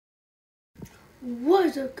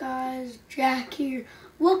What's up guys, Jack here.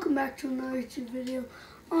 Welcome back to another YouTube video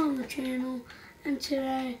on the channel. And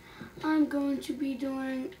today I'm going to be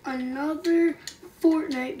doing another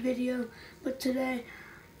Fortnite video. But today,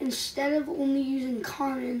 instead of only using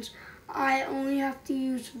commons, I only have to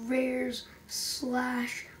use rares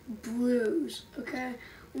 / blues, okay?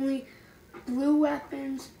 Only blue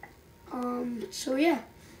weapons. So yeah,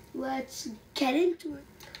 let's get into it.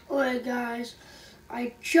 Alright guys.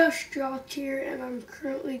 I just dropped here and I'm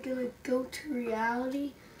currently gonna go to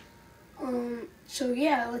reality. So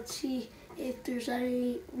yeah, let's see if there's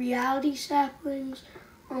any reality saplings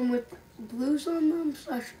with blues on them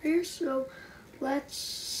 / rares. So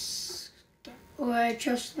let's get. Oh, I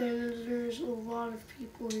just landed. There's a lot of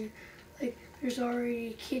people here. Like there's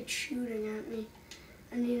already kids shooting at me.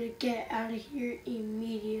 I need to get out of here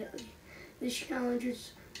immediately. This challenge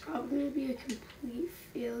is probably gonna be a complete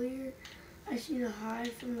failure. I just need to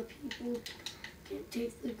hide from the people. Can't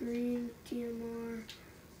take the green DMR.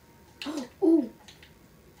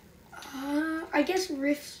 I guess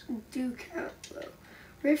rifts do count though.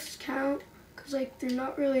 Rifts count because like they're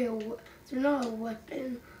not really they're not a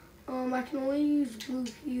weapon. I can only use blue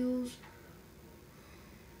heals.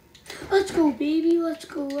 Let's go, baby. Let's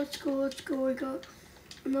go. Let's go. Let's go. I got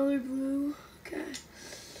another blue. Okay.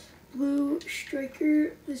 Blue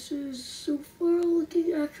striker. This is so far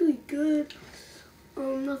looking actually good.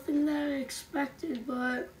 Nothing that I expected,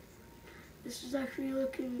 but this is actually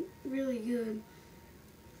looking really good.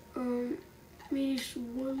 Maybe just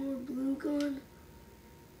one more blue gun.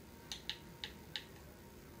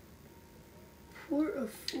 Port of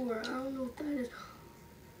 4. I don't know what that is.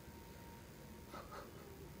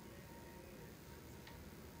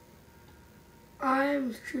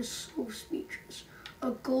 I'm just so speechless. A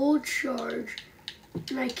gold charge,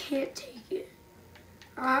 and I can't take it.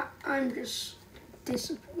 I'm just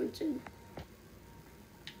disappointed.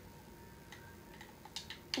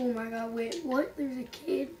 Oh my god, wait, what? There's a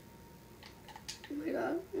kid? Oh my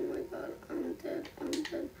god, I'm dead, I'm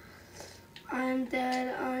dead. I'm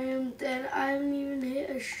dead, I am dead. I haven't even hit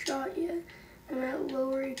a shot yet. I'm at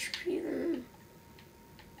lower HP than him.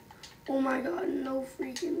 Oh my god, no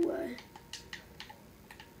freaking way.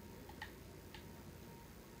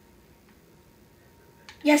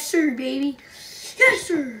 Yes sir, baby. Yes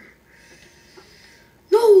sir.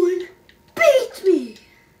 No one beats me.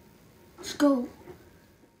 Let's go.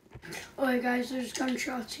 Alright guys, there's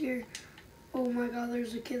gunshots here. Oh my god,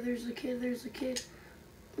 there's a kid, there's a kid, there's a kid.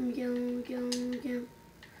 Let me get him, let me get him, let me get him.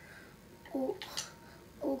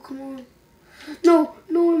 Oh, come on. No,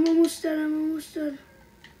 I'm almost dead, I'm almost dead.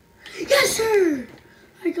 Yes sir!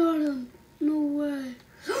 I got him. No way.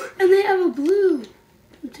 And they have a blue.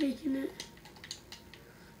 I'm taking it.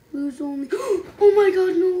 Blue's only. Oh my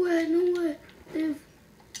god, no way, no way. They have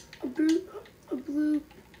a blue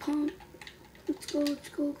pump. Let's go, let's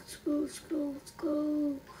go, let's go, let's go, let's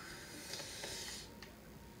go.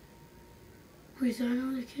 Wait, is that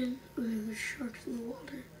another kid? Oh, there's sharks in the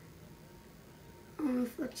water. I don't know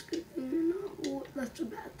if that's a good thing or not. Well, that's a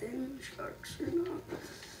bad thing, sharks or not.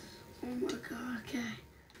 Oh my god, okay.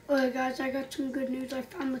 Alright guys, I got some good news. I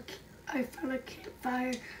found a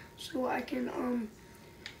campfire so I can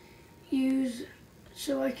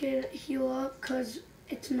so I can heal up, because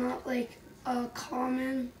it's not like a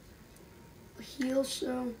common heal.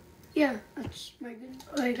 So yeah, that's my good.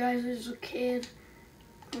 Alright guys, there's a kid.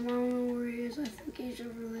 I don't know where he is. I think he's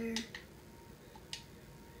over there.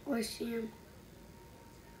 Oh, I see him.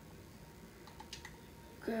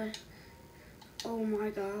 Okay. Oh my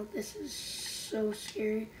god, this is so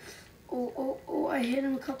scary. Oh, I hit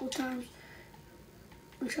him a couple times.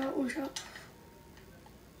 One shot, one shot.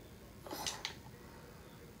 Oh.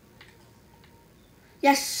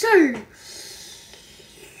 Yes, sir!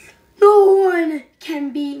 No one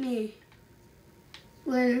can beat me.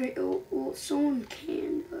 Literally, someone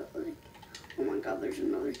can, but like, oh my god, there's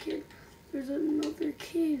another kid. There's another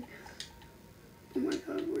kid. Oh my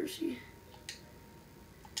god, where's he?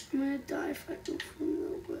 I'm gonna die if I go for him a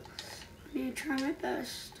little bit. I need to try my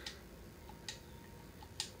best.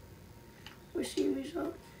 We're seeing me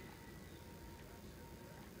up.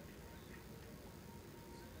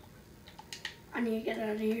 I need to get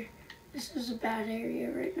out of here. This is a bad area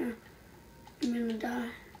right now. I'm gonna die.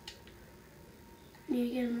 I need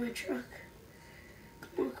to get in my truck.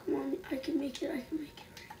 Come on, I can make it, I can make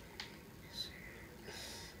it. Yes, sir.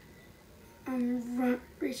 I'm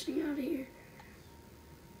racing out of here.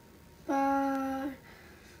 Bye.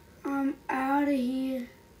 I'm out of here.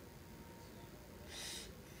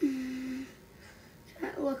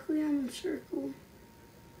 Luckily I'm in circle.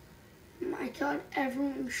 My god,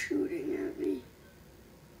 everyone's shooting at me.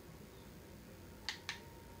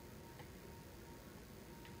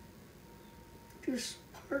 just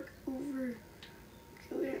park over.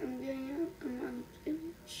 Okay, wait, I'm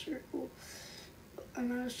in a circle.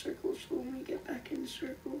 I'm at a circle, so let me get back in the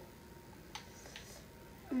circle.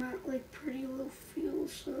 I'm at like pretty low field,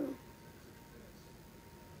 so.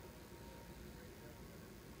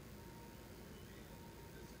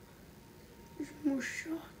 There's more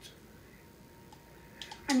shots.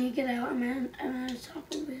 I need to get out. I'm at the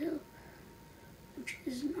top of the hill, which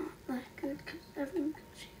is not that good because everyone can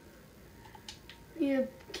see. Yeah,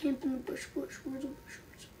 camp in the bush. Where's the bush? Where's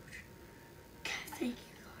the bush? Okay, thank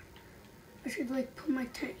you, God. I should like put my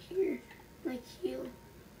tent here, like heal.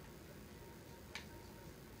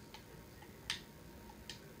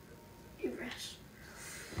 Rest.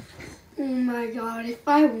 Oh my God, if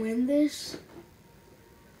I win this,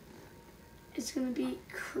 it's gonna be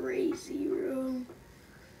crazy, bro.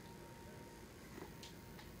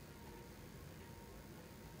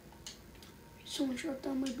 Someone shot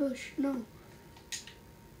down my bush. No.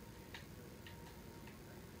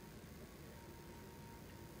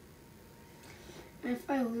 And if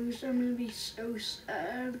I lose, I'm gonna be so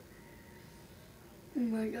sad. Oh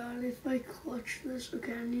my God, if I clutch this,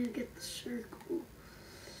 okay, I need to get the circle.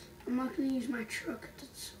 I'm not gonna use my truck,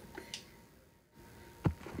 it's so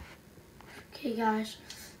big. Okay guys,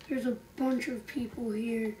 there's a bunch of people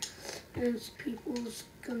here, and people's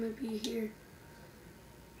gonna be here.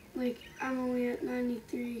 Like, I'm only at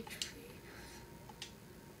 93 HP.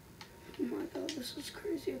 Oh my God, this is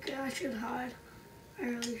crazy. Okay, I should hide. I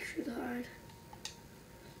really should hide.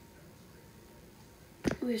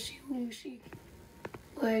 Let me see.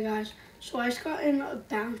 Okay guys, so I just got in a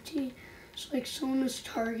bounty. So like someone is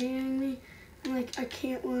targeting me, and like I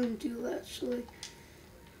can't let them do that. So like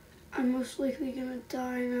I'm most likely gonna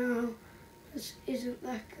die now. This isn't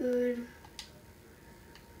that good.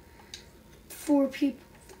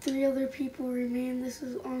 3 other people remain. This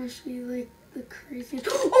is honestly like the craziest.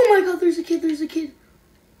 Oh my God, there's a kid.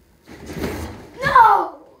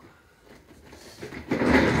 No!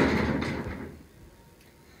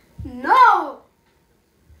 No!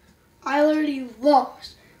 I already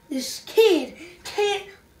lost. This kid can't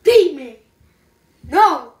beat me.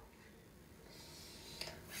 No.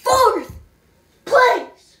 4th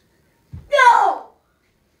place. No.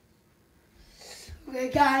 Okay,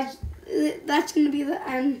 guys, that's gonna be the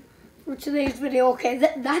end for today's video. Okay,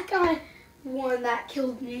 that guy won. That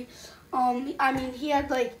killed me. I mean, he had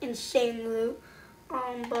like insane loot.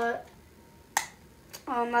 But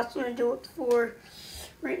that's gonna do it for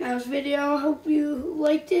right now's video. I hope you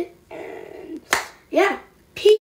liked it, and yeah.